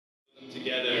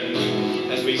Together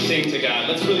as we sing to God.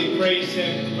 Let's really praise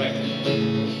Him. Right.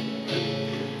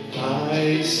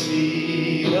 I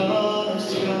see the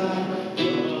sky,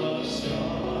 the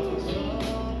stars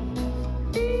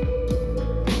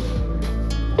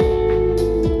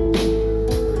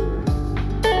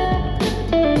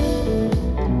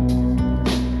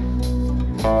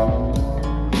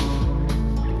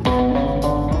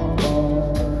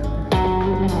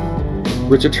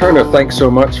Richard Turner, thanks so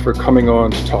much for coming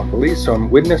on to talk release on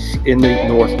Witness in the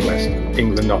northwest of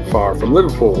England, not far from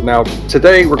Liverpool. Now,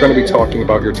 today we're going to be talking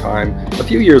about your time a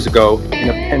few years ago in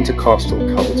a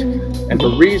Pentecostal cult. And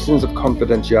for reasons of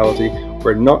confidentiality,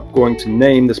 we're not going to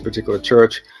name this particular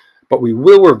church, but we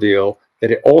will reveal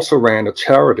that it also ran a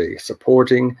charity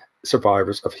supporting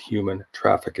survivors of human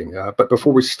trafficking. But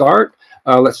before we start,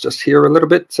 let's just hear a little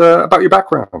bit about your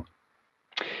background.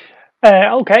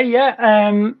 Okay,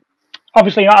 yeah.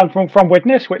 Obviously, I'm from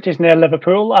Widnes, which is near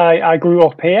Liverpool. I grew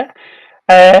up here.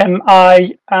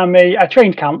 I am a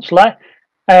trained counsellor,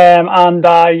 and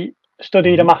I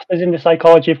studied a master's in the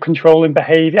psychology of controlling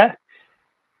behaviour.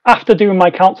 After doing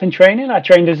my counselling training, I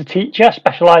trained as a teacher,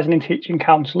 specialising in teaching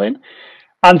counselling.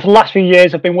 And for the last few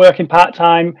years, I've been working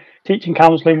part-time teaching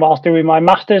counselling whilst doing my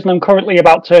master's, and I'm currently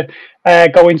about to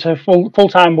go into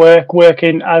full-time work,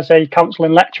 working as a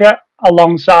counselling lecturer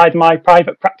alongside my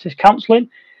private practice counselling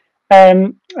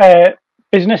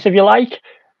business, if you like,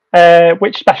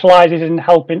 which specialises in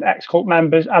helping ex-cult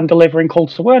members and delivering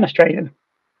cult awareness training.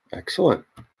 Excellent.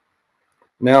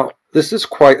 Now, this is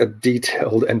quite a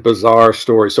detailed and bizarre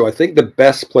story. So I think the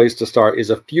best place to start is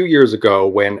a few years ago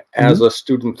when, as a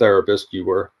student therapist, you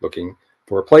were looking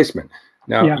for a placement.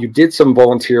 Now, you did some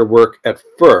volunteer work at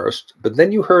first, but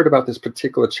then you heard about this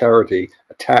particular charity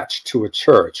attached to a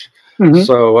church.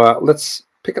 So let's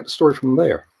pick up the story from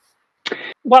there.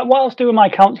 Whilst doing my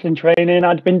counselling training,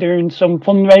 I'd been doing some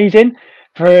fundraising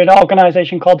for an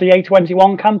organisation called the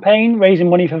A21 campaign, raising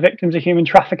money for victims of human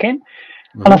trafficking.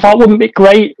 And I thought, wouldn't it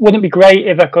be great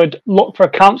if I could look for a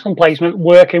counselling placement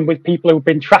working with people who've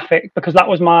been trafficked, because that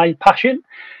was my passion.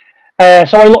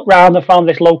 So I looked around and found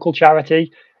this local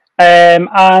charity, and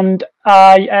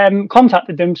I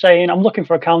contacted them saying, I'm looking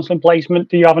for a counselling placement.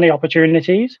 Do you have any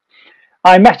opportunities?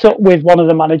 I met up with one of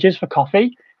the managers for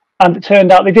coffee, and it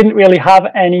turned out they didn't really have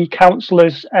any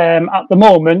counsellors at the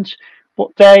moment, but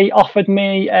they offered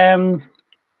me a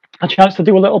chance to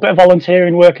do a little bit of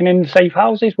volunteering working in safe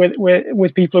houses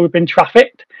with people who've been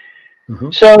trafficked.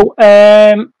 So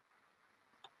I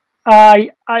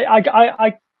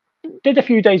did a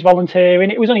few days volunteering.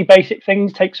 It was only basic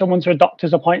things: take someone to a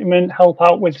doctor's appointment, help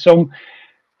out with some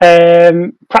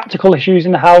practical issues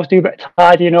in the house, do a bit of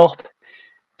tidying up.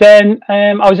 Then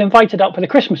I was invited out for the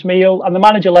Christmas meal, and the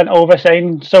manager leant over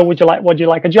saying, "So would you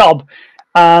like a job?"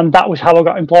 And that was how I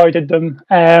got employed at them.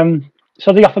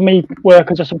 So they offered me work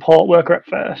as a support worker at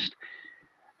first.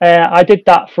 I did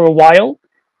that for a while.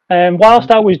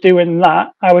 Whilst I was doing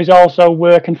that, I was also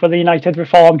working for the United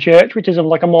Reformed Church, which is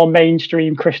like a more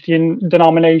mainstream Christian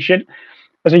denomination,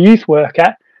 as a youth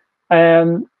worker.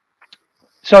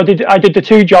 So I did the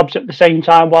two jobs at the same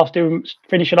time whilst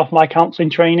finishing off my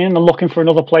counselling training and looking for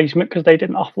another placement because they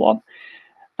didn't offer one.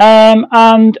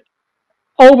 And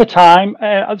over time,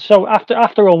 so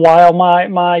after a while,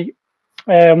 my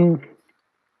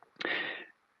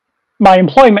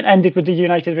employment ended with the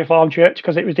United Reformed Church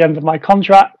because it was the end of my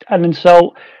contract, and then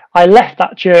so I left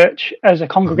that church as a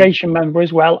congregation member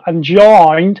as well and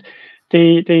joined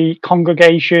the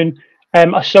congregation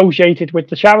associated with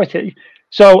the charity.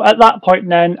 So at that point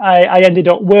then, I ended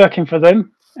up working for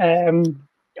them, and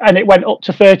it went up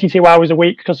to 32 hours a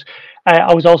week because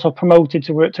I was also promoted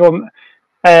to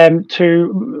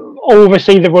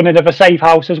oversee the running of a safe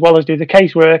house as well as do the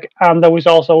casework, and I was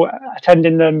also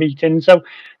attending the meetings. So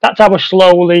that's how I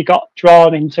slowly got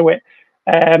drawn into it.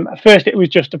 At first it was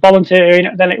just a volunteering,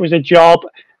 then it was a job,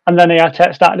 and then I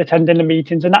started attending the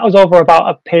meetings, and that was over about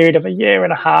a period of a year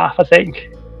and a half, I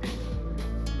think.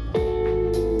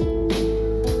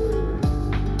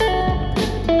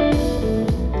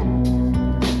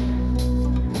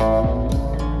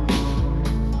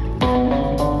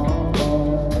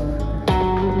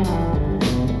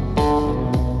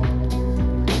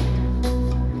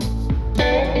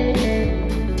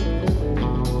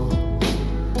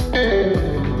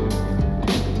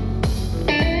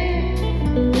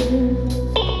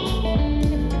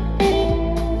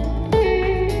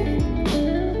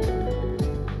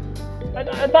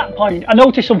 At that point, I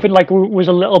noticed something like was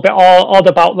a little bit odd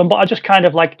about them, but I just kind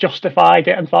of like justified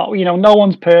it and thought, well, you know, no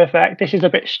one's perfect. This is a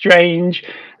bit strange.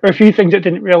 There are a few things that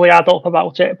didn't really add up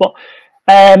about it, but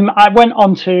I went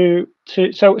on to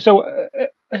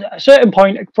a certain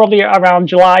point, probably around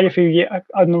July,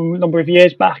 a number of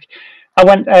years back, I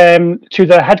went to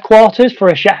the headquarters for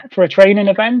a training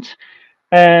event,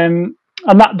 and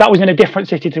that was in a different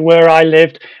city to where I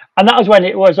lived, and that was when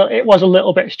it was a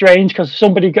little bit strange, because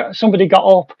somebody got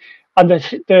up, and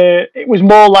it was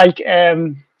more like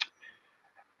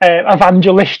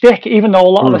evangelistic, even though a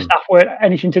lot of the staff weren't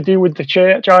anything to do with the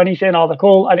church or anything or the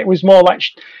cult, and it was more like,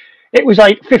 it was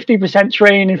like 50%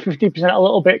 training, 50% a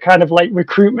little bit kind of like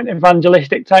recruitment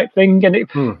evangelistic type thing, and it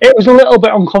was a little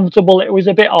bit uncomfortable. It was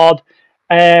a bit odd,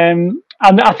 and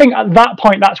I think at that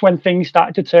point, that's when things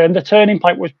started to turn. The turning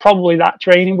point was probably that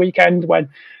training weekend when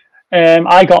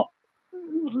I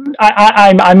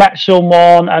met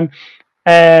someone,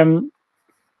 and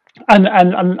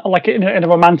like in a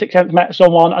romantic sense met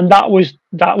someone, and that was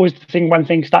the thing when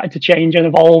things started to change and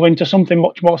evolve into something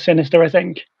much more sinister, I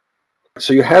think.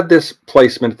 So you had this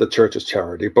placement at the church's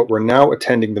charity, but were now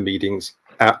attending the meetings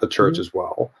at the church as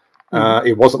well.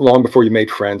 It wasn't long before you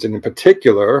made friends, and in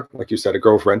particular, like you said, a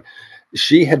girlfriend.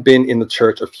 She had been in the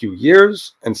church a few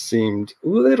years and seemed a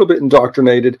little bit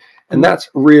indoctrinated, and that's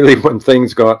really when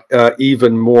things got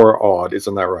even more odd,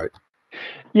 isn't that right?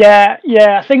 Yeah,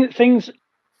 I think things.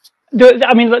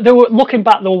 I mean, they were, looking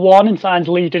back, there were warning signs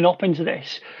leading up into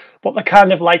this, but the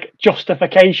kind of like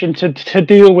justification to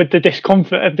deal with the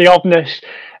discomfort of the oddness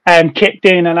kicked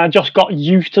in, and I just got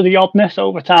used to the oddness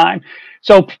over time.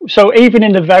 So even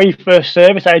in the very first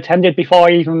service I attended before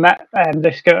I even met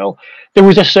this girl, there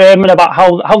was a sermon about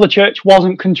how the church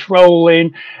wasn't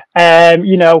controlling,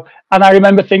 you know, and I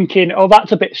remember thinking, oh,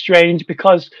 that's a bit strange,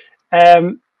 because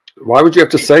why would you have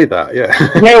to say that? Yeah.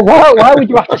 Yeah. Why would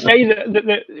you have to say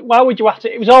that? Why would you have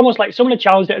to? It was almost like someone had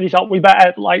challenged it and they thought we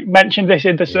better like mention this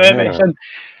in the service,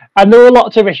 and there were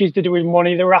lots of issues to do with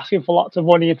money. They were asking for lots of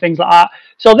money and things like that.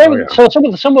 So so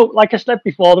some of like I said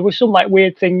before, there were some like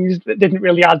weird things that didn't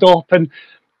really add up, and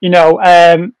you know,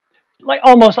 like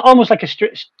almost like a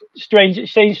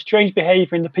strange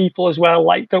behaviour in the people as well.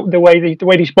 Like the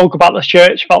way they spoke about the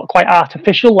church felt quite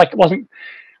artificial. Like it wasn't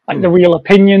like the real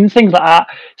opinions, things like that.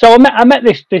 So I met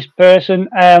this person.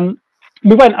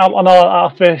 We went out on our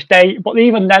first date, but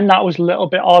even then that was a little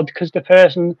bit odd, because the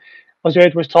person I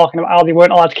heard was talking about how they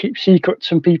weren't allowed to keep secrets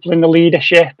from people in the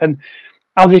leadership, and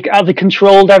how they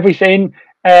controlled everything.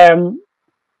 Sorry,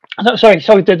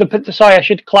 I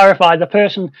should clarify. The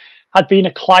person had been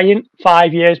a client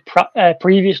 5 years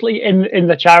previously in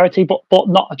the charity, but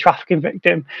not a trafficking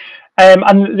victim.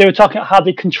 And they were talking about how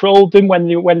they controlled them when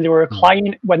they were a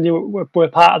client, when they were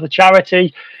part of the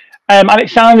charity. And it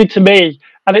sounded to me,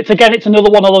 and it's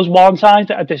another one of those warning signs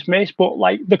that I dismissed, but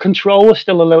like the control was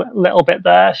still a little bit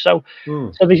there. So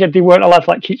they said they weren't allowed to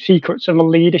like keep secrets from the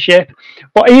leadership.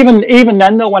 But even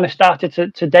then though, when I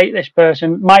started to date this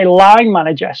person, my line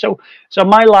manager, so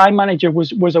my line manager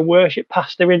was a worship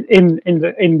pastor in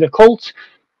the cult.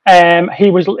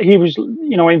 He was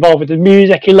you know, involved with the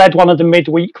music. He led one of the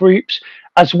midweek groups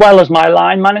as well as my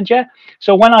line manager.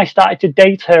 So when I started to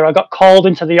date her, I got called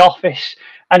into the office,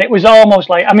 and it was almost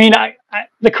like, I mean,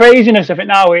 the craziness of it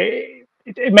now,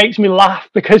 it makes me laugh,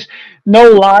 because no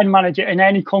line manager in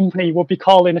any company would be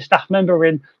calling a staff member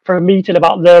in for a meeting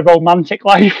about their romantic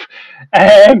life.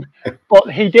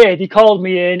 But he did. He called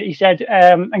me in. He said,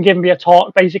 and gave me a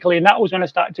talk basically, and that was when I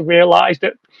started to realise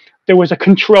that there was a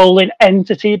controlling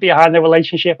entity behind the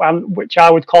relationship, and which I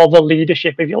would call the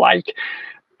leadership, if you like.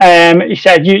 He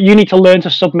said, you need to learn to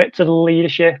submit to the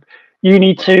leadership. You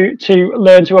need to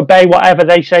learn to obey whatever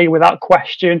they say without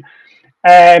question.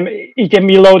 He gave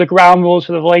me a load of ground rules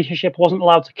for the relationship. I wasn't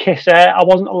allowed to kiss her. I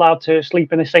wasn't allowed to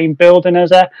sleep in the same building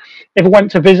as her. If I went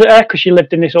to visit her, because she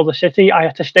lived in this other city, I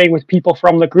had to stay with people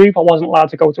from the group. I wasn't allowed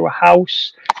to go to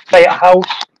stay at a house.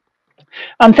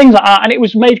 And things like that. And it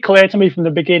was made clear to me from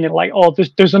the beginning, like, oh,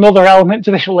 there's another element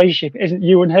to this relationship. It isn't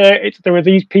you and her. There are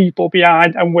these people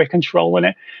behind, and we're controlling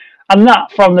it. And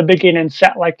that from the beginning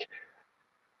set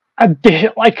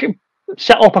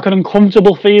set up like an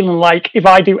uncomfortable feeling. Like if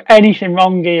I do anything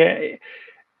wrong here,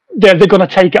 they're going to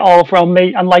take it all from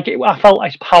me. And like I felt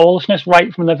like powerlessness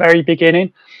right from the very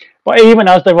beginning. But even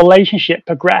as the relationship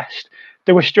progressed,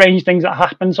 there were strange things that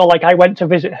happened. So like I went to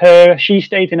visit her. She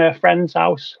stayed in her friend's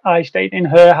house. I stayed in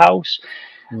her house.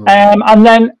 And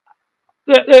then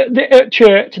at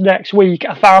church next week,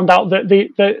 I found out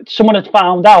that someone had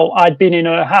found out I'd been in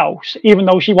her house, even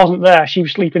though she wasn't there. She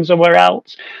was sleeping somewhere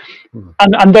else.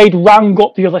 And they'd rang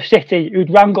up the other city,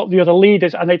 who'd rang up the other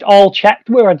leaders, and they'd all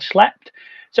checked where I'd slept.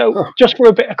 So just for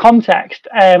a bit of context,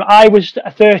 I was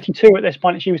 32 at this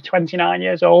point, and she was 29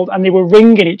 years old, and they were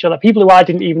ringing each other, people who I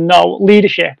didn't even know,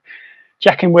 leadership,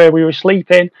 checking where we were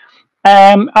sleeping.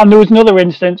 And there was another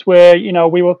instance where, you know,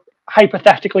 we were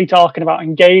hypothetically talking about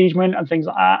engagement and things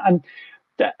like that,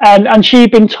 and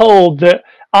she'd been told that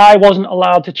I wasn't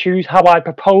allowed to choose how I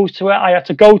proposed to her. I had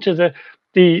to go to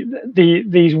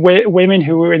these women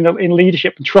who were in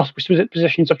leadership and trust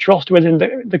positions of trust within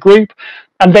the group,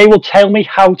 and they will tell me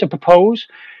how to propose.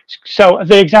 So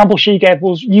the example she gave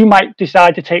was, you might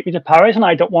decide to take me to Paris and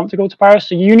I don't want to go to Paris,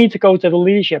 so you need to go to the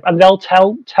leadership and they'll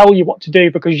tell you what to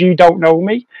do because you don't know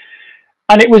me.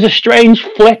 And it was a strange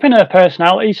flip in her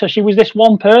personality. So she was this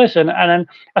one person, and then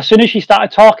as soon as she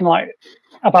started talking like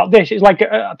about this, it's like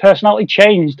a personality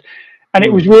changed, and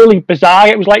it was really bizarre.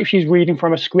 It was like she's reading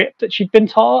from a script that she'd been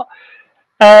taught.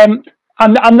 And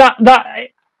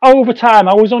that over time,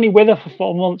 I was only with her for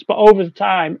 4 months, but over the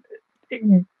time,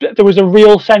 there was a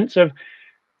real sense of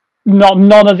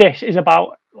none of this is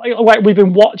about, like we've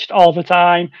been watched all the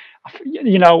time.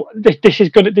 You know, this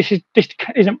isn't,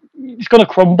 it's gonna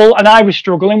crumble. And I was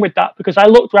struggling with that because I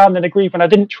looked around in the group and I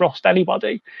didn't trust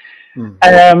anybody. You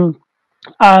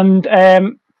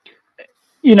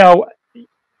know,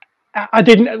 I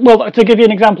didn't. Well, to give you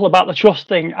an example about the trust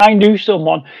thing, I knew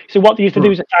someone. So what they used to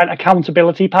do is assign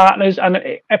accountability partners, and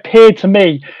it appeared to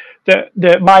me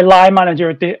that my line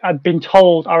manager had been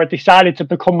told or had decided to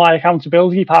become my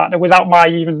accountability partner without my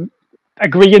even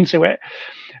agreeing to it.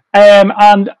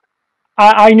 And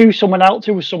I knew someone else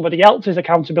who was somebody else's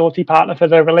accountability partner for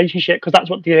their relationship, because that's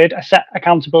what they did, a set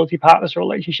accountability partners for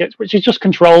relationships, which is just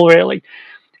control, really.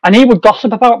 And he would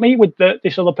gossip about me with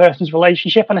this other person's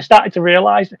relationship, and I started to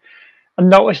realise and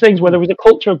notice things where there was a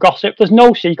culture of gossip. There's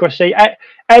no secrecy.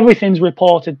 Everything's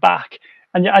reported back,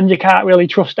 and you can't really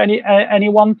trust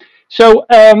anyone. So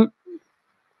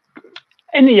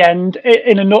in the end,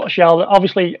 in a nutshell,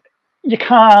 obviously you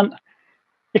can't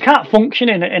function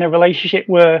in a relationship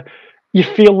where you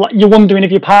feel like you're wondering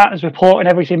if your partner's reporting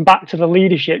everything back to the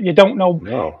leadership. You don't know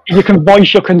if you can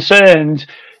voice your concerns,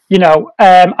 you know,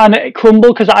 and it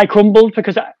crumbled because I crumbled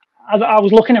because I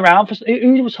was looking around for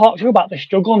who was talking to about this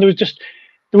struggle, and there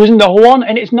was no one.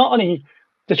 And it's not only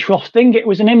the trust thing; it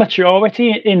was an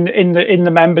immaturity in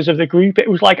the members of the group. It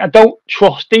was like, I don't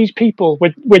trust these people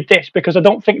with this because I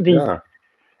don't think they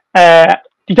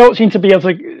don't seem to be able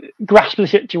to grasp the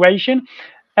situation.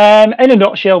 In a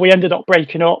nutshell, we ended up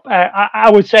breaking up. I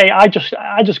would say I just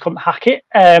couldn't hack it.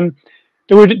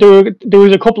 There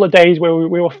was a couple of days where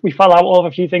we fell out over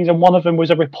a few things, and one of them was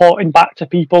a reporting back to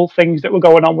people things that were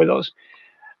going on with us.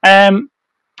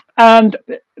 And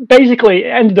basically, it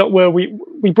ended up where we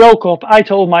broke up. I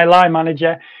told my line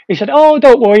manager. He said, "Oh,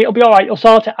 don't worry, it'll be all right. You'll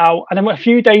sort it out." And then a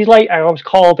few days later, I was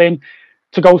called in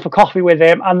to go for coffee with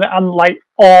him, and like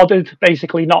ordered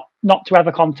basically not to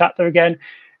ever contact her again.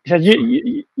 He said,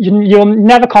 "You'll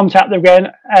never contact her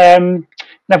again.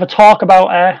 Never talk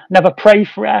about her. Never pray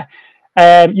for her.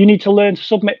 You need to learn to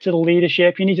submit to the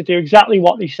leadership. You need to do exactly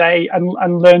what they say,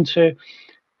 and learn to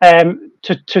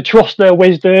trust their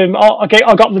wisdom." I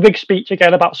got the big speech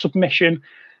again about submission,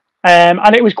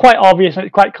 and it was quite obvious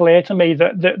and quite clear to me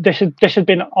that this had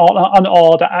been an order,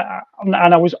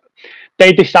 and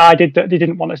they decided that they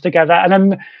didn't want us together. And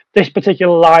then this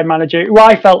particular line manager, who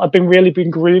I felt had really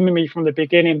been grooming me from the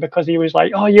beginning, because he was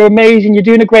like, "Oh, you're amazing, you're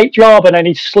doing a great job," and then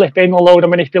he'd slip in a load of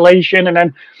manipulation, and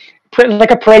then like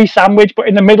a praise sandwich, but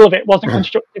in the middle of it wasn't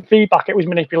constructive feedback, it was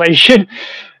manipulation.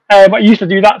 I used to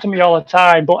do that to me all the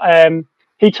time, but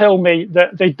he told me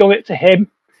that they'd done it to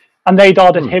him, and they'd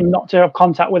ordered him not to have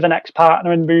contact with an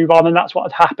ex-partner and move on, and that's what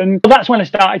had happened. But that's when I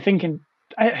started thinking,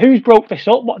 who's broke this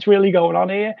up? What's really going on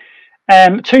here?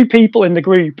 Two people in the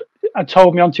group had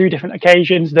told me on two different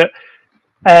occasions that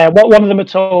one of them had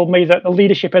told me that the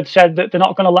leadership had said that they're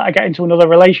not going to let her get into another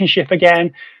relationship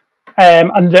again.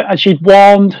 And she'd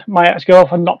warned my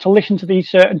ex-girlfriend not to listen to these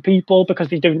certain people because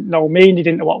they didn't know me and they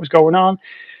didn't know what was going on.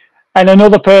 And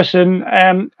another person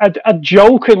had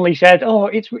jokingly said, "Oh,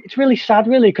 it's really sad,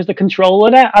 really, because they're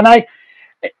controlling it." And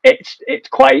it's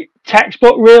quite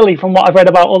textbook, really, from what I've read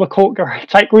about other cult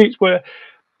type groups where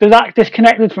they're that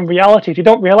disconnected from reality. They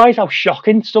don't realise how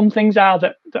shocking some things are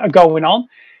that are going on.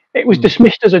 It was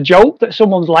dismissed as a joke that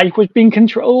someone's life was being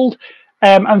controlled.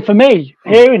 And for me,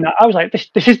 hearing that, I was like, this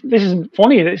isn't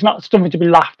funny. It's not something to be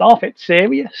laughed off. It's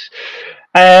serious.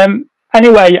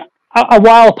 Anyway, a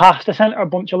while passed. I sent her a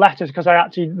bunch of letters because I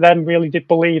actually then really did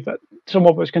believe that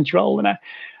someone was controlling her.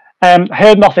 I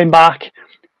heard nothing back.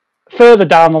 Further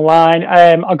down the line,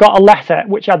 I got a letter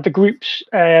which had the group's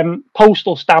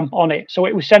postal stamp on it. So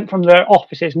it was sent from their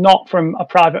offices, not from a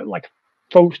private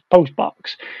post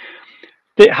box.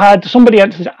 It had somebody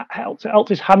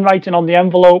else's handwriting on the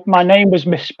envelope. My name was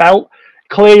misspelt.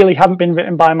 Clearly hadn't been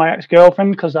written by my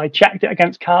ex-girlfriend because I checked it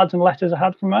against cards and letters I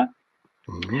had from her.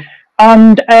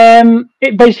 And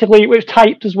it was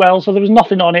typed as well, so there was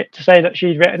nothing on it to say that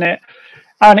she'd written it.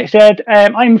 And it said,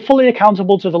 I'm fully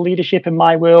accountable to the leadership in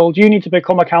my world. You need to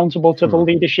become accountable to the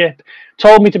leadership.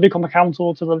 Told me to become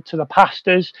accountable to the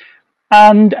pastors.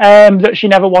 And that she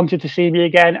never wanted to see me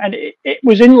again. And it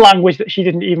was in language that she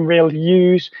didn't even really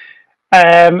use.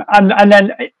 And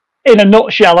then in a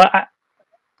nutshell,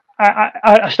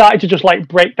 I started to just like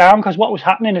break down, because what was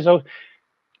happening is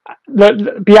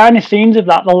the behind the scenes of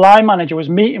that, the line manager was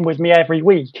meeting with me every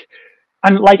week.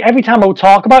 And like every time I would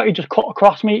talk about it, he'd just cut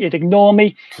across me, he'd ignore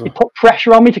me, he'd put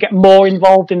pressure on me to get more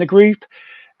involved in the group.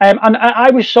 And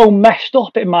I was so messed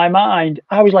up in my mind.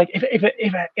 I was like,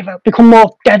 if I become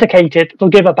more dedicated, they'll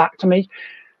give her back to me.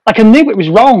 Like, I knew it was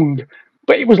wrong,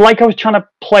 but it was like I was trying to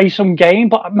play some game,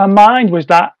 but my mind was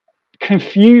that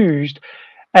confused.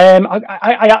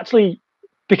 I actually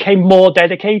became more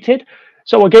dedicated.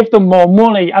 So I gave them more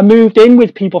money. I moved in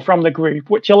with people from the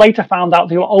group, which I later found out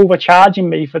they were overcharging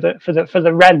me for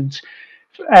the rent.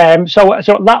 So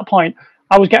at that point,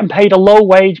 I was getting paid a low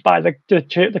wage by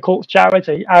the cult's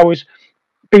charity. I was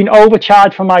being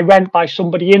overcharged for my rent by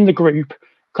somebody in the group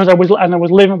because I was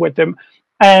living with them,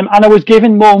 and I was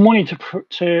given more money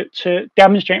to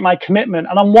demonstrate my commitment.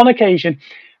 And on one occasion,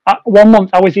 1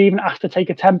 month, I was even asked to take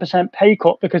a 10% pay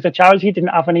cut because the charity didn't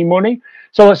have any money.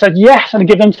 So I said yes, and I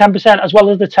give them 10% as well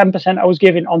as the 10% I was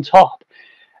giving on top.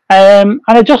 And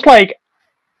I just like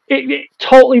it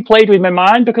totally played with my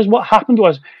mind, because what happened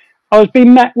was I was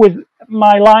being met with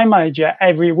my line manager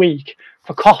every week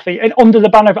for coffee, and under the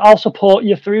banner of "I'll support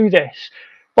you through this."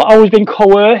 But I was being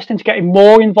coerced into getting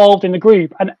more involved in the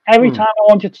group, and every time I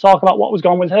wanted to talk about what was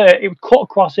going on with her, it would cut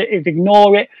across it, it would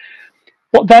ignore it.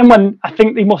 But then when I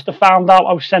think they must have found out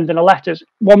I was sending her letters,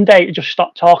 one day it just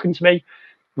stopped talking to me.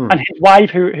 And his wife,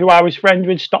 who I was friends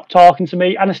with, stopped talking to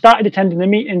me. And I started attending the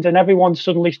meetings, and everyone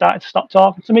suddenly started to stop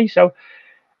talking to me. So,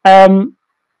 yeah,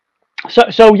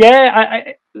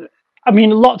 I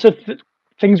mean, lots of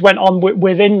things went on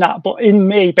within that. But in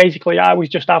me, basically, I was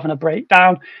just having a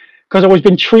breakdown, because I was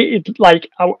being treated like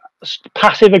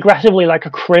passive aggressively, like a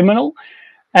criminal,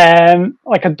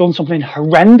 like I'd done something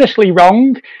horrendously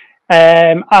wrong.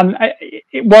 And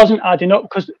it wasn't adding up,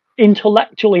 because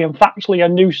intellectually and factually I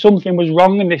knew something was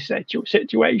wrong in this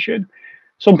situation.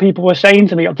 Some people were saying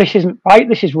to me, "Oh, this isn't right,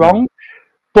 this is wrong,"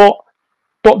 but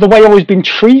the way I was being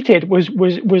treated was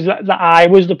that I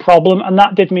was the problem, and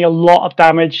that did me a lot of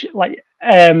damage, like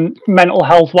mental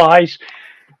health wise.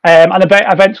 And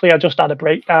eventually I just had a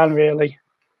breakdown, really,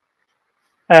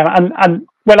 and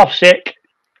went off sick.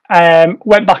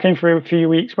 Went back in for a few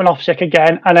weeks, went off sick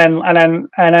again, and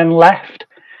then left.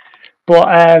 But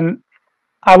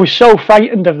I was so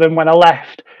frightened of them when I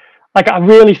left. Like, I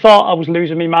really thought I was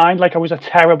losing my mind, like I was a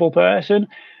terrible person.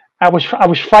 I was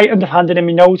frightened of handing in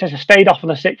my notice. I stayed off on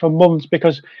the sick for months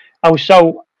because I was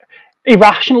so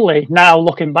irrationally, now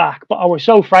looking back, but I was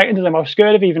so frightened of them. I was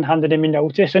scared of even handing in my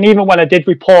notice. And even when I did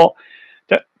report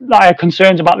that I had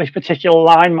concerns about this particular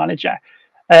line manager,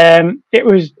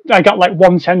 I got like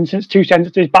one sentence, two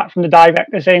sentences back from the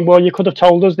director saying, "Well, you could have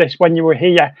told us this when you were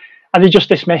here," and they just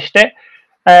dismissed it.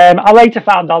 I later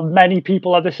found out many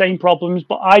people had the same problems,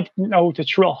 but I didn't know who to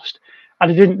trust,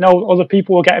 and I didn't know other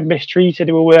people were getting mistreated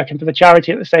who were working for the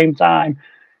charity at the same time.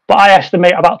 But I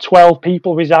estimate about 12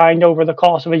 people resigned over the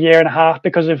course of a year and a half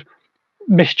because of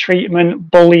mistreatment,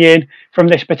 bullying from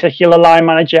this particular line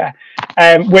manager,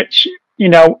 which, you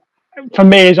know, for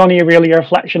me is only really a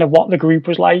reflection of what the group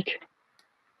was like.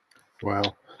 Wow.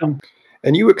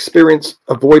 And you experienced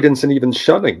avoidance and even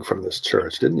shunning from this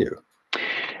church, didn't you?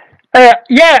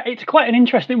 Yeah, it's quite an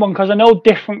interesting one, because I know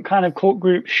different kind of cult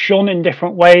groups shun in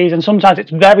different ways, and sometimes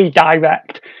it's very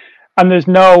direct, and there's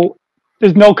no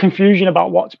confusion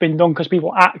about what's been done, because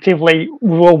people actively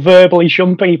will verbally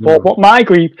shun people. But my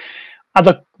group had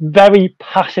a very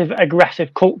passive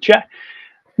aggressive culture.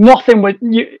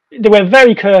 They were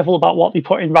very careful about what they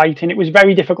put in writing. It was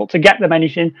very difficult to get them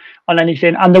anything, and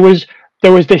there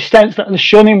was this sense that the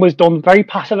shunning was done very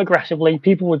passive aggressively.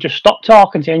 People would just stop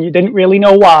talking to you, and you didn't really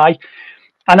know why.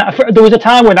 And there was a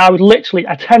time when I would literally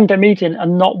attend a meeting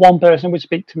and not one person would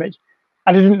speak to me,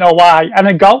 and I didn't know why. And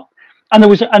I'd go,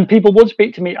 and people would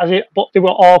speak to me but they were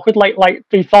awkward, like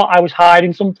they thought I was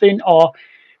hiding something. Or,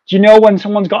 do you know when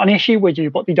someone's got an issue with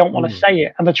you but they don't want to say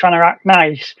it, and they're trying to act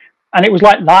nice? And it was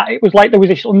like that. It was like there was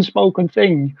this unspoken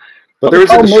thing. But there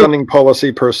isn't a shunning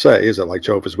policy per se, is it? Like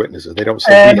Jehovah's Witnesses, they don't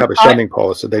say we have a shunning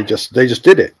policy. They just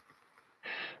did it.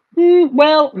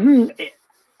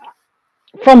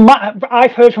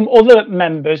 I've heard from other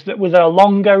members that were there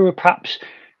longer, or perhaps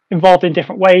involved in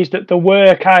different ways, that there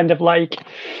were kind of like,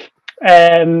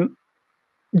 don't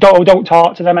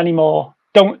talk to them anymore.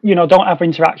 don't have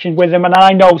interaction with them. And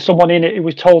I know someone in it who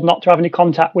was told not to have any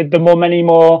contact with the mum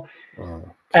anymore. Oh,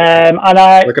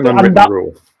 like an unwritten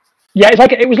rule. Yeah,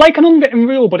 it was like an unwritten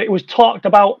rule, but it was talked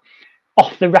about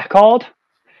off the record.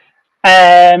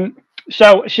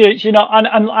 So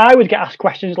and I would get asked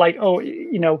questions like, oh,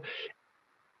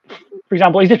 for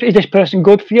example, is this person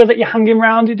good for you that you're hanging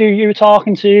around, who you were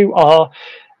talking to? Or,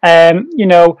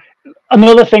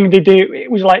 another thing they do,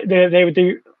 it was like they would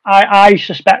do, I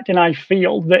suspect and I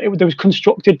feel that there was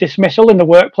constructive dismissal in the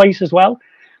workplace as well.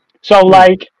 So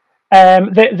like,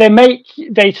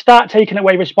 they start taking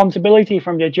away responsibility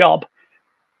from your job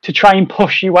to try and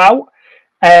push you out,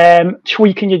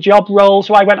 tweaking your job role.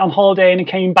 So I went on holiday and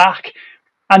came back,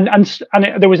 and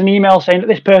there was an email saying that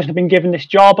this person had been given this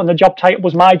job and the job title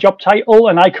was my job title,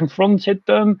 and I confronted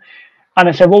them and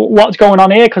I said, well, what's going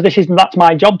on here, because that's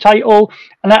my job title,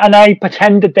 and I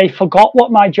pretended they forgot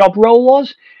what my job role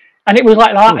was, and it was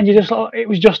like that. And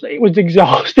it was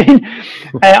exhausting.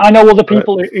 I know other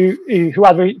people who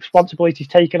had responsibilities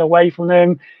taken away from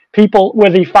them, people where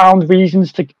they found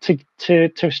reasons to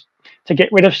get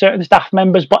rid of certain staff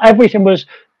members, but everything was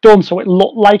done so it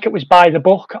looked like it was by the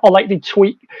book, or like they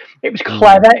tweet. It was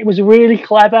clever. It was really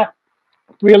clever,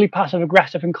 really passive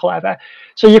aggressive and clever.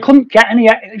 So you couldn't get any.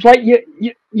 It was like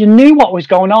you knew what was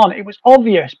going on. It was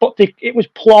obvious, but it was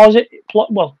plausible.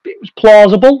 It was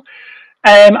plausible,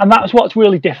 and that's what's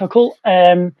really difficult.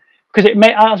 Because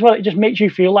it just makes you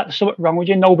feel like there's something wrong with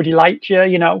you. Nobody likes you.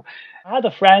 I had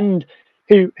a friend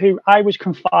who I was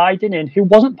confiding in, who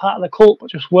wasn't part of the cult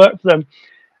but just worked for them,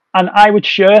 and I would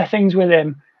share things with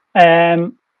him,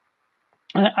 and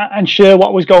share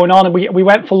what was going on. And we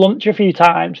went for lunch a few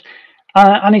times,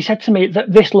 and he said to me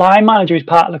that this line manager who's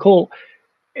part of the cult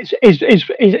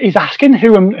is asking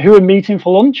who I'm meeting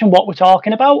for lunch and what we're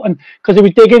talking about, and because he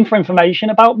was digging for information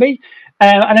about me,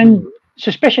 and then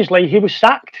suspiciously he was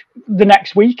sacked the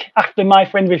next week after my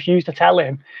friend refused to tell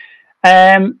him.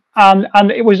 And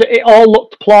it all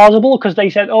looked plausible because they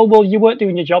said, oh, well, you weren't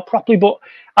doing your job properly. But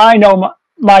I know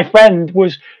my friend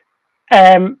was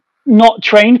not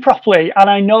trained properly, and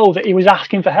I know that he was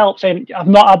asking for help, saying, I've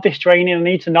not had this training, I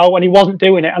need to know, and he wasn't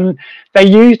doing it. And they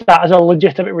used that as a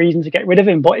legitimate reason to get rid of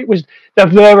him, but it was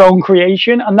their own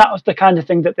creation, and that was the kind of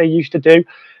thing that they used to do.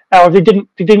 Or they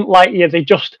didn't like you, they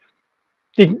just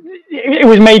didn't. It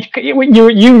was made.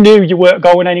 You knew you weren't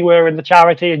going anywhere in the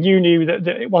charity, and you knew that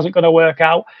it wasn't going to work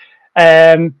out.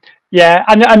 And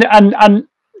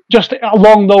just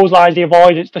along those lines, the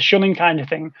avoidance, the shunning kind of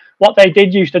thing. What they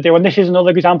did used to do, and this is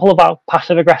another example of how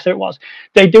passive aggressive it was.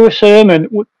 They do a sermon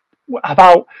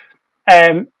about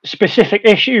specific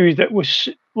issues that was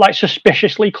like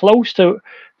suspiciously close to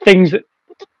things that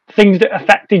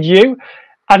affected you.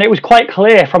 And it was quite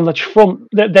clear from the front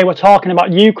that they were talking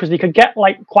about you, because they could get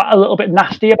like quite a little bit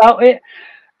nasty about it.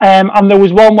 And there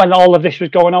was one when all of this was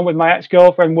going on with my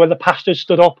ex-girlfriend, where the pastor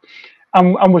stood up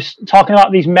and was talking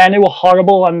about these men who were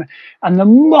horrible and the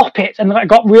Muppets, and it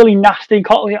got really nasty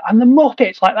and the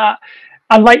Muppets like that.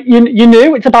 And like you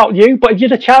knew it's about you, but if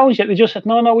you'd have challenged it, they just said,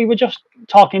 no, we were just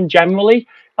talking generally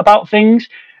about things.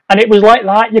 And it was like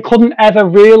that. You couldn't ever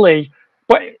really,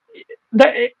 but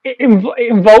it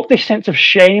invoked this sense of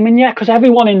shame in you, because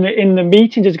everyone in the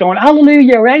meetings is going,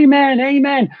 hallelujah,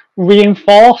 amen,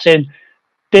 reinforcing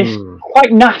this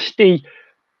quite nasty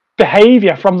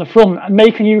behavior from the front and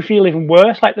making you feel even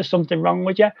worse, like there's something wrong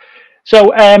with you.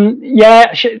 So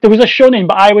there was a shunning,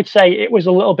 but I would say it was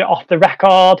a little bit off the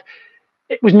record.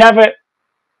 It was never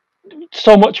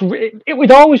so much. It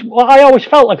was always, what I always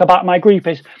felt like about my group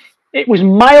is it was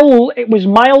mild. It was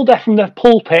milder from the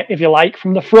pulpit, if you like,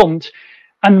 from the front,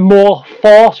 and more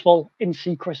forceful in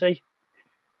secrecy.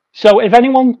 So if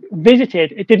anyone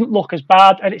visited, it didn't look as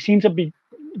bad, and it seemed to be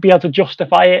able to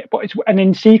justify it. But and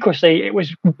in secrecy, it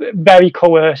was very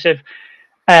coercive.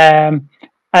 And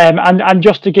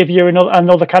just to give you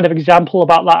another kind of example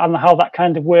about that and how that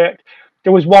kind of worked,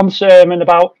 there was one sermon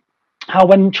about how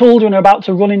when children are about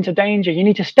to run into danger, you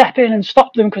need to step in and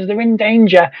stop them because they're in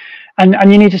danger,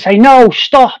 and you need to say, no,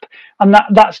 stop. And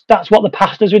that's what the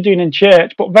pastors were doing in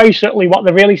church. But very subtly, what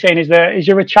they're really saying is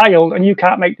you're a child and you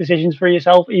can't make decisions for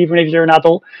yourself, even if you're an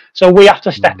adult. So we have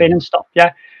to step in and stop you.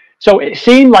 So it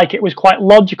seemed like it was quite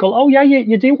logical. Oh, yeah,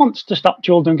 you do want to stop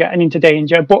children getting into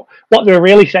danger. But what they were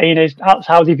really saying is that's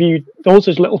how they viewed those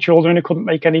as little children who couldn't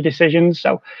make any decisions.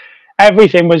 So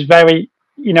everything was very,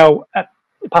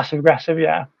 passive aggressive,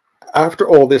 yeah. After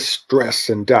all this stress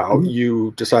and doubt,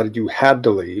 you decided you had to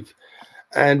leave.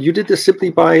 And you did this simply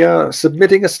by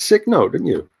submitting a sick note, didn't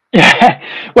you? Yeah.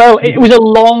 Well, it was a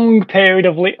long period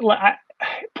of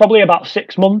probably about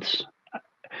 6 months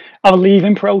of a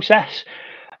leaving process.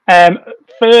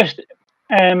 First,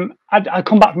 I'd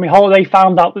come back from my holiday,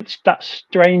 found out that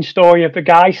strange story of the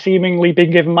guy seemingly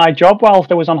being given my job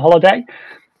whilst I was on holiday.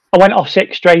 I went off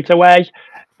sick straight away.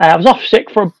 I was off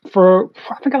sick for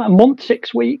I think about a month,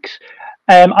 6 weeks.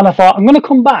 And I thought, I'm going to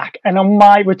come back, and on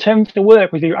my return to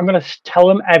work with you, I'm going to tell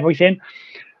them everything.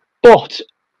 But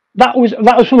that was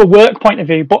from a work point of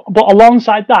view. But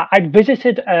alongside that, I'd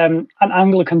visited an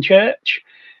Anglican church,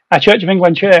 a Church of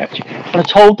England church, and I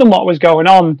told them what was going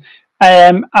on.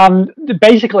 And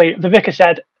basically, the vicar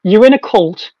said, "You're in a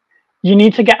cult. You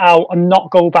need to get out and not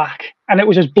go back." And it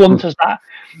was as blunt as that.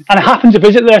 And I happened to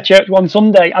visit their church one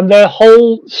Sunday, and their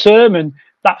whole sermon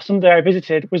that Sunday I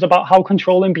visited was about how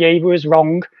controlling behaviour is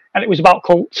wrong, and it was about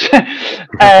cults.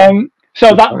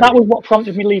 So that was what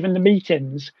prompted me leaving the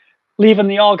meetings, leaving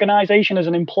the organisation as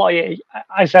an employee.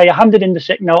 I handed in the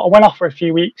sick note. I went off for a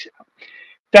few weeks.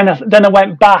 Then I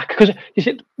went back, because you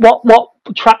see, what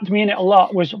trapped me in it a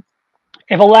lot was,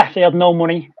 if I left, they had no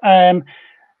money.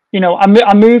 You know,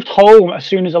 I moved home as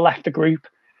soon as I left the group.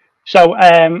 So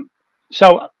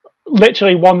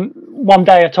literally one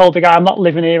day I told the guy, I'm not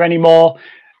living here anymore,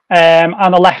 and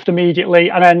I left immediately,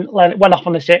 and then went off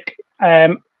on the sick,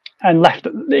 and left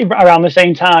around the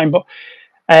same time. But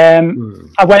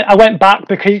I went back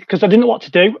because I didn't know what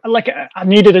to do. Like, I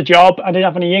needed a job. I didn't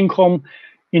have any income.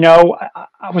 You know,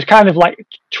 I was kind of like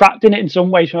trapped in it in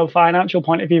some ways from a financial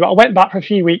point of view. But I went back for a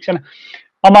few weeks, and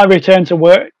on my return to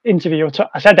work interview,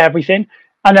 I said everything.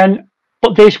 And then,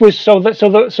 but this was so at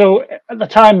the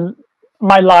time,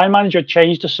 my line manager had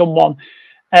changed to someone,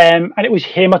 and it was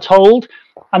him I told,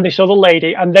 and this other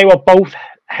lady, and they were both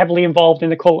heavily involved in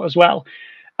the cult as well.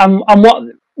 And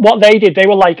what they did, they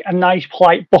were like a nice,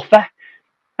 polite buffer.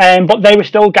 But they were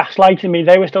still gaslighting me.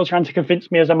 They were still trying to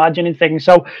convince me I was imagining things.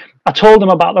 So I told them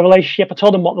about the relationship. I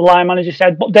told them what the line manager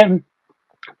said. But then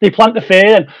they plant the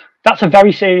fear. And that's a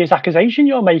very serious accusation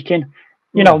you're making.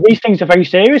 You know, these things are very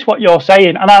serious, what you're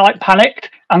saying. And I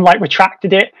panicked and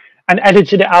retracted it and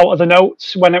edited it out of the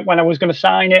notes when I was going to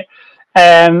sign it.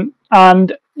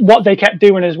 And what they kept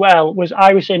doing as well was,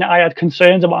 I was saying that I had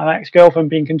concerns about my ex-girlfriend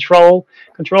being controlled.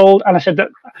 And I said that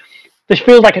this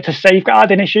feels like it's a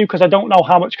safeguarding issue, because I don't know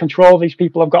how much control these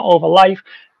people have got over life.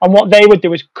 And what they would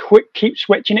do is keep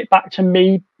switching it back to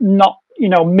me, not,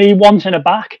 me wanting her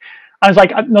back. I was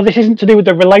like, no, this isn't to do with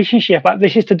the relationship.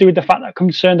 This is to do with the fact that I'm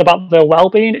concerned about their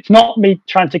well-being. It's not me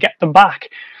trying to get them back.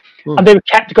 And they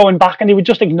kept going back, and they would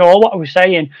just ignore what I was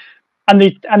saying. And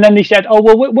then they said, "Oh,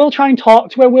 well, we'll try and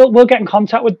talk to her. We'll get in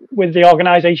contact with the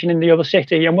organisation in the other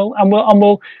city, and we'll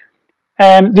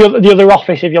the other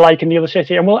office, if you like, in the other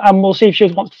city, and we'll see if she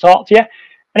wants to talk to you."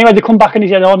 Anyway, they come back and he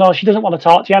said, "Oh no, she doesn't want to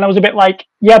talk to you." And I was a bit like,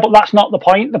 "Yeah, but that's not the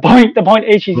point. The point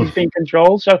is she's being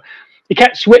controlled." So he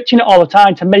kept switching it all the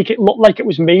time to make it look like it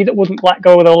was me that wouldn't let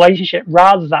go of the relationship,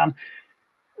 rather than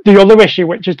the other issue,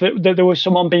 which is that there was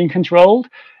someone being controlled.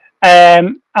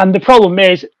 And the problem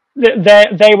is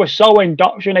that they were so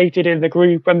indoctrinated in the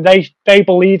group, and they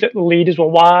believed that the leaders were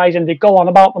wise, and they go on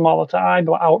about them all the time,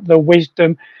 about their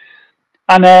wisdom.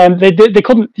 And they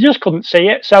just couldn't see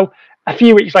it. So a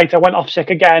few weeks later, I went off sick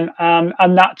again,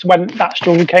 and that's when that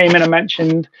struggle came in. I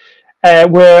mentioned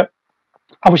where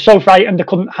I was so frightened I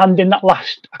couldn't hand in that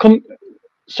I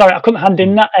couldn't hand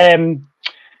in that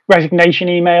resignation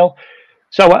email.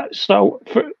 So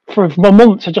for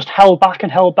months I just held back,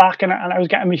 and I was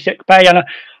getting me sick pay, and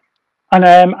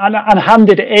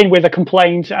handed it in with a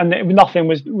complaint, and nothing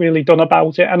was really done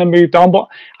about it, and I moved on. But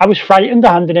I was frightened to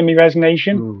hand in my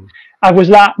resignation. I was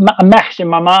that a mess in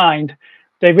my mind.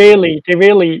 They really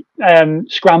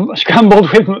scrambled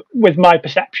with my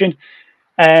perception,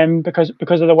 because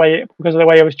of the way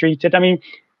I was treated. I mean,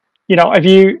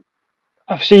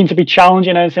 I've seemed to be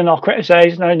challenging anything or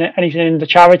criticising anything in the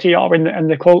charity or in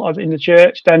the cult or in the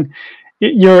church, then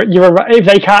you're if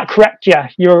they can't correct you,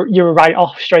 you're a write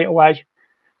off straight away.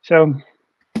 So.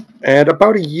 And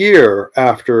about a year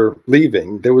after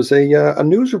leaving, there was a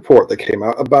news report that came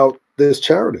out about this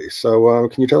charity. So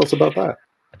can you tell us about that?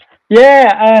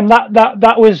 Yeah,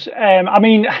 that was. I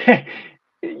mean, I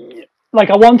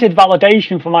wanted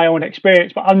validation for my own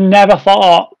experience, but I never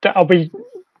thought that I'd be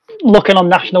looking on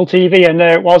national TV, and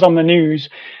there it was on the news.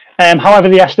 However,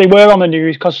 yes, they were on the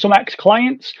news because some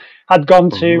ex-clients had gone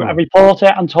to a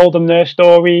reporter and told them their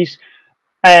stories,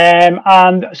 so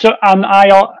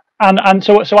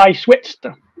I switched.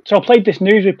 So I played this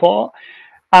news report,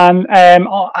 and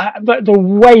the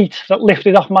weight that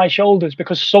lifted off my shoulders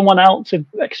because someone else had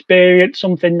experienced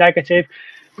something negative,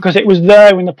 because it was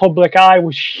there in the public eye,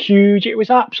 was huge. It was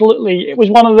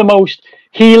one of the most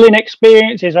healing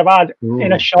experiences I've had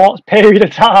in a short period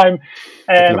of time.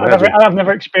 I've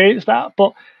never experienced that,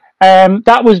 but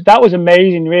That was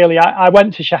amazing, really. I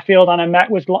went to Sheffield and I met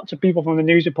with lots of people from the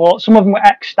news report. Some of them were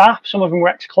ex-staff, some of them were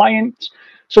ex-clients,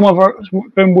 some of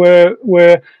them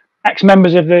were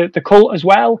ex-members of the cult as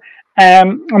well.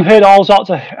 And heard all sorts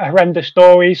of horrendous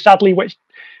stories, sadly, which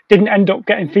didn't end up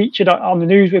getting featured on the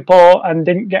news report and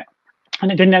it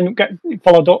didn't end up getting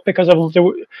followed up because of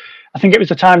I think it was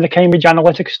the time the Cambridge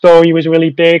Analytica story was really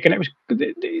big, and it's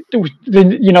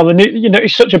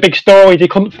such a big story they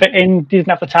couldn't fit in. They didn't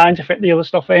have the time to fit the other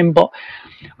stuff in. But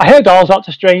I heard all sorts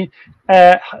of strange,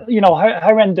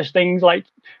 horrendous things like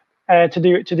to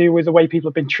do with the way people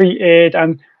have been treated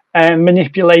and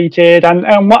manipulated, and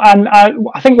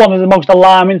I think one of the most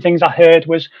alarming things I heard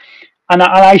was, and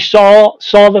I saw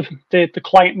the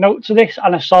client notes of this,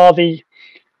 and I saw the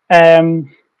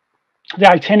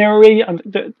itinerary and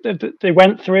they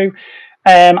went through,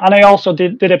 and I also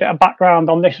did a bit of background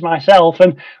on this myself,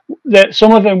 and that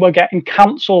some of them were getting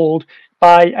cancelled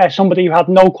by somebody who had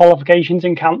no qualifications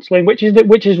in counselling, which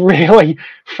is really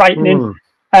frightening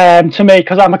to me,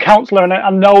 because I'm a counsellor and I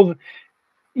know,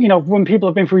 when people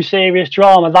have been through serious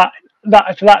trauma,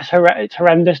 it's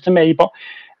horrendous to me. But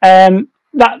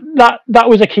that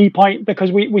was a key point,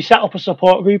 because we set up a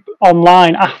support group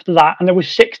online after that, and there was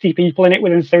 60 people in it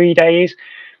within 3 days,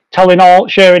 sharing all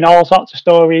sorts of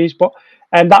stories. But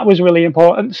that was really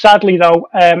important. Sadly, though,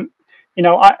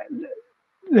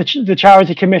 the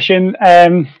Charity Commission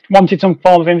wanted some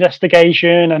form of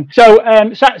investigation, and so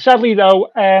sadly, though,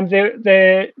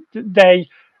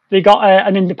 they got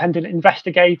an independent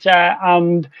investigator,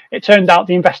 and it turned out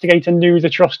the investigator knew the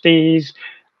trustees,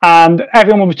 and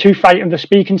everyone was too frightened of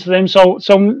speaking to them. So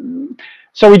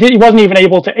he wasn't even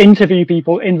able to interview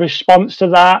people in response to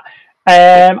that.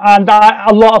 And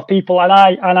a lot of people, and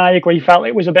I agree, felt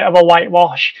it was a bit of a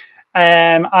whitewash.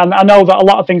 And I know that a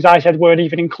lot of things I said weren't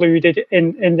even included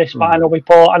in this final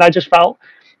report, and I just felt,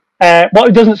 well,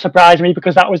 it doesn't surprise me,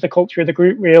 because that was the culture of the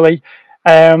group, really.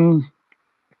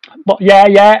 But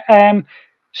that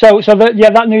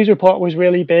news report was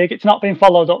really big. It's not been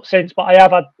followed up since, but I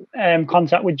have had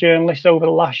contact with journalists over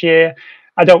the last year.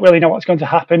 I don't really know what's going to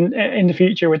happen in the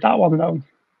future with that one, though.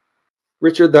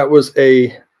 Richard, that was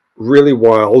a really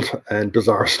wild and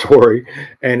bizarre story,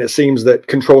 and it seems that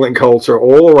controlling cults are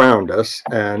all around us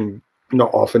and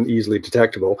not often easily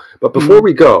detectable. But before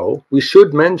we go, we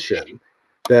should mention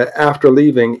that after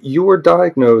leaving, you were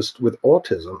diagnosed with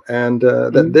autism, and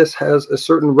that this has a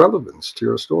certain relevance to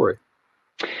your story.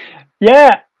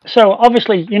 Yeah. So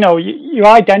obviously, your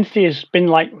identity has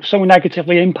been so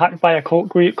negatively impacted by a cult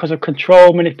group because of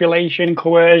control, manipulation,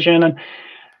 coercion,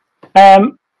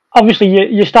 and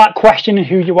obviously you start questioning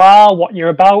who you are, what you're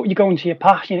about. You go into your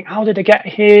past, you think, how did I get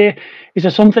here? Is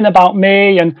there something about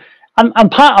me? And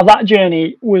part of that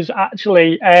journey was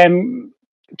actually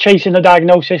chasing a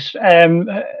diagnosis,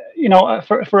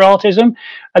 for autism.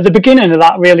 At the beginning of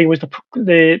that really was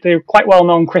the quite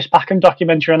well-known Chris Packham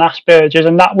documentary on Asperger's,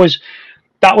 and that was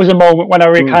a moment when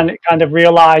I kind of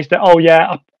realised that, oh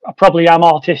yeah, I probably am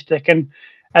autistic, and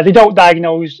they don't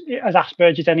diagnose it as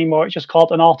Asperger's anymore. It's just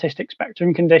called an autistic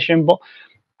spectrum condition. But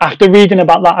after reading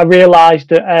about that, I realised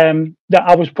that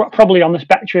I was probably on the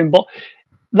spectrum. But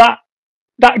that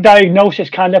diagnosis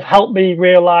kind of helped me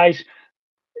realise,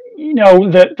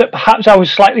 that perhaps I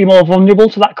was slightly more vulnerable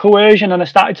to that coercion, and I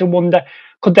started to wonder,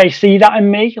 could they see that in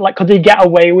me? Could they get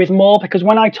away with more? Because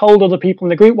when I told other people in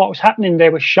the group what was happening, they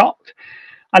were shocked.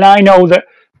 And I know that,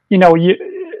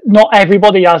 not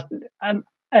everybody has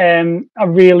a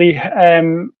really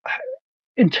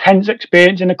intense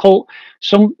experience in a cult.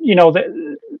 Some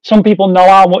people know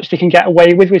how much they can get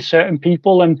away with certain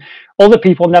people, and other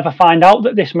people never find out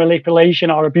that this manipulation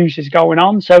or abuse is going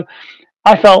on. So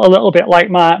I felt a little bit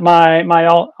like my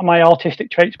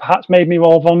autistic traits perhaps made me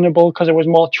more vulnerable because I was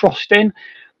more trusting,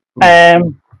 but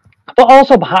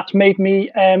also perhaps made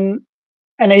me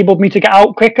enabled me to get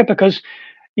out quicker, because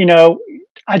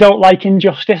I don't like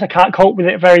injustice. I can't cope with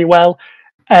it very well.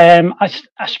 I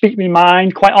speak my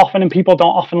mind quite often, and people don't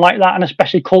often like that, and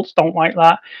especially cults don't like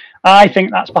that. I think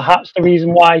that's perhaps the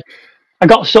reason why I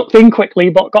got sucked in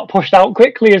quickly, but got pushed out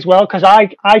quickly as well, because I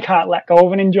can't let go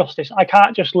of an injustice. I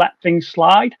can't just let things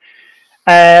slide,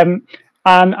 and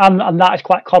that is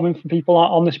quite common for people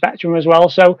on the spectrum as well.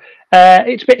 So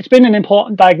it's been an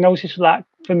important diagnosis for that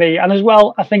for me, and as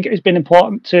well, I think it has been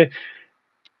important to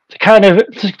kind of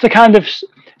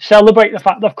celebrate the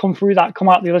fact that I've come through that, come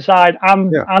out the other side,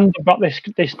 and I've got this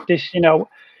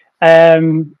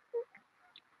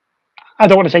I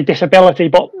don't want to say disability,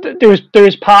 but there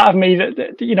is part of me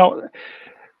that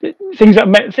things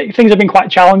have been quite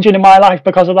challenging in my life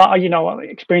because of that.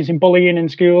 Experiencing bullying in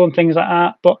school and things like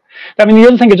that. But I mean, the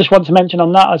other thing I just want to mention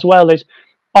on that as well is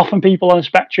often people on the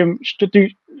spectrum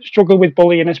struggle with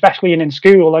bullying, especially in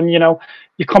school. And, you know,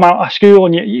 you come out of school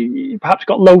and you perhaps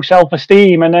got low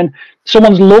self-esteem, and then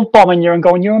someone's love bombing you and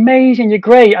going, you're amazing, you're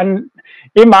great. And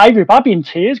in my group, I'd be in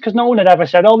tears because no one had ever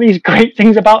said all these great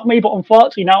things about me. But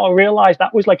unfortunately, now I realise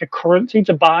that was like a currency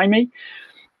to buy me.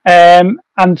 And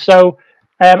so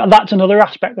and that's another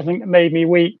aspect, I think, that made me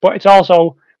weak. But it's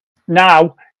also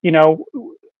now, you know,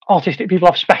 autistic people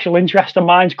have special interest in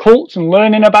minds, cults, and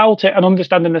learning about it and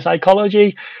understanding the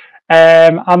psychology.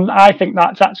 And I think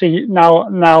that's actually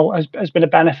now has been a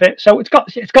benefit. So it's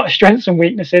got strengths and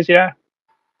weaknesses, yeah.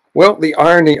 Well, the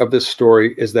irony of this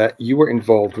story is that you were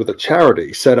involved with a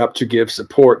charity set up to give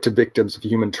support to victims of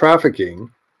human trafficking,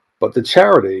 but the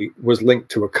charity was linked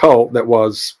to a cult that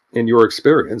was, in your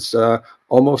experience,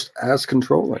 almost as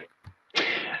controlling.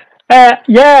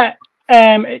 Yeah,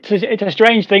 it's a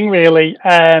strange thing, really.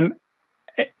 That,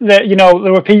 you know,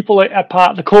 there were people at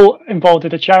part of the cult involved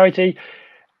in the charity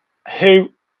who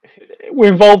were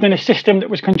involved in a system that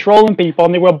was controlling people,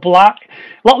 and they were black.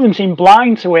 A lot of them seemed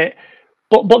blind to it.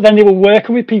 But then they were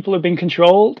working with people who've been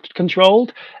controlled.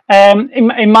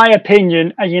 In my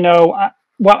opinion, you know,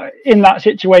 well, in that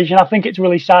situation, I think it's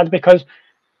really sad, because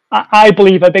I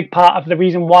believe a big part of the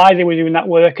reason why they were doing that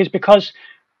work is because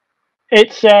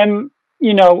it's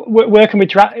you know, working with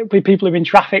people who've been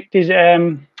trafficked is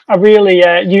a really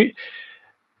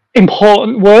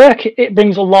important work. It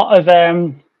brings a lot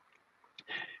of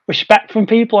respect from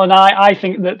people, and I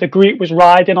think that the group was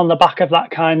riding on the back of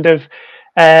that kind of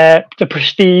the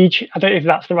prestige, I don't know if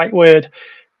that's the right word,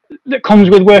 that comes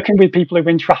with working with people who've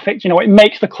been trafficked. You know, it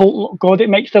makes the cult look good, it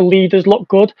makes the leaders look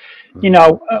good. You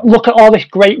know, look at all this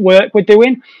great work we're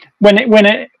doing, when in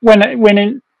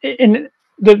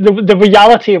the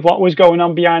reality of what was going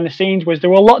on behind the scenes was there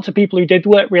were lots of people who did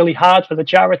work really hard for the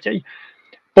charity,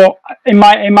 but in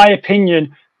my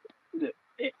opinion,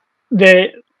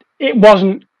 it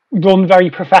wasn't run very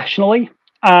professionally,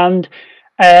 and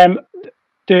I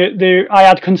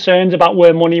had concerns about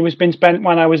where money was being spent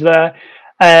when I was there,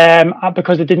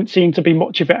 because there didn't seem to be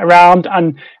much of it around,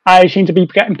 and I seemed to be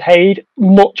getting paid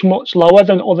much lower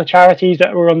than other charities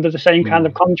that were under the same kind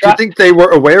of contract. Do you think they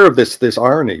were aware of this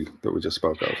irony that we just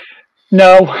spoke of?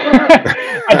 No,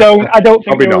 I don't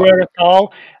think they were aware at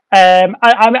all.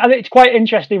 It's quite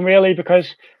interesting, really,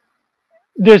 because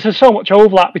there's so much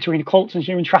overlap between cults and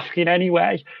human trafficking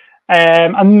anyway,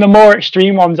 and the more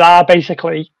extreme ones are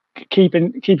basically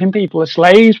keeping people as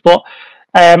slaves. But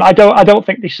I don't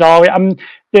think they saw it.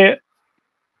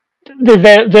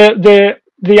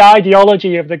 The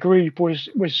ideology of the group was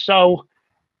so,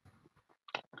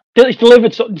 it's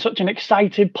delivered in such an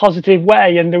excited, positive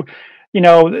way, and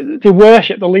they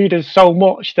worship the leaders so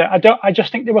much that I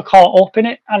just think they were caught up in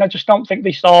it, and I just don't think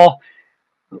they saw,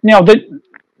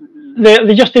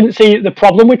 they just didn't see the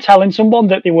problem with telling someone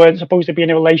that they weren't supposed to be in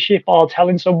a relationship, or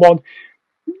telling someone,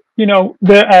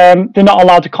 that they're not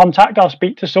allowed to contact or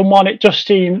speak to someone. It just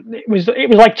seemed it was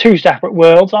like two separate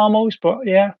worlds almost. But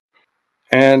yeah.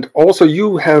 And also,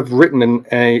 you have written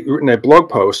a blog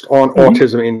post on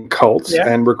autism in cults,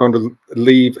 and we're going to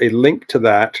leave a link to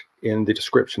that in the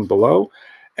description below.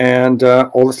 And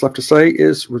all that's left to say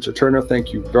is, Richard Turner,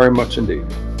 thank you very much indeed.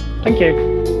 Thank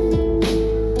you.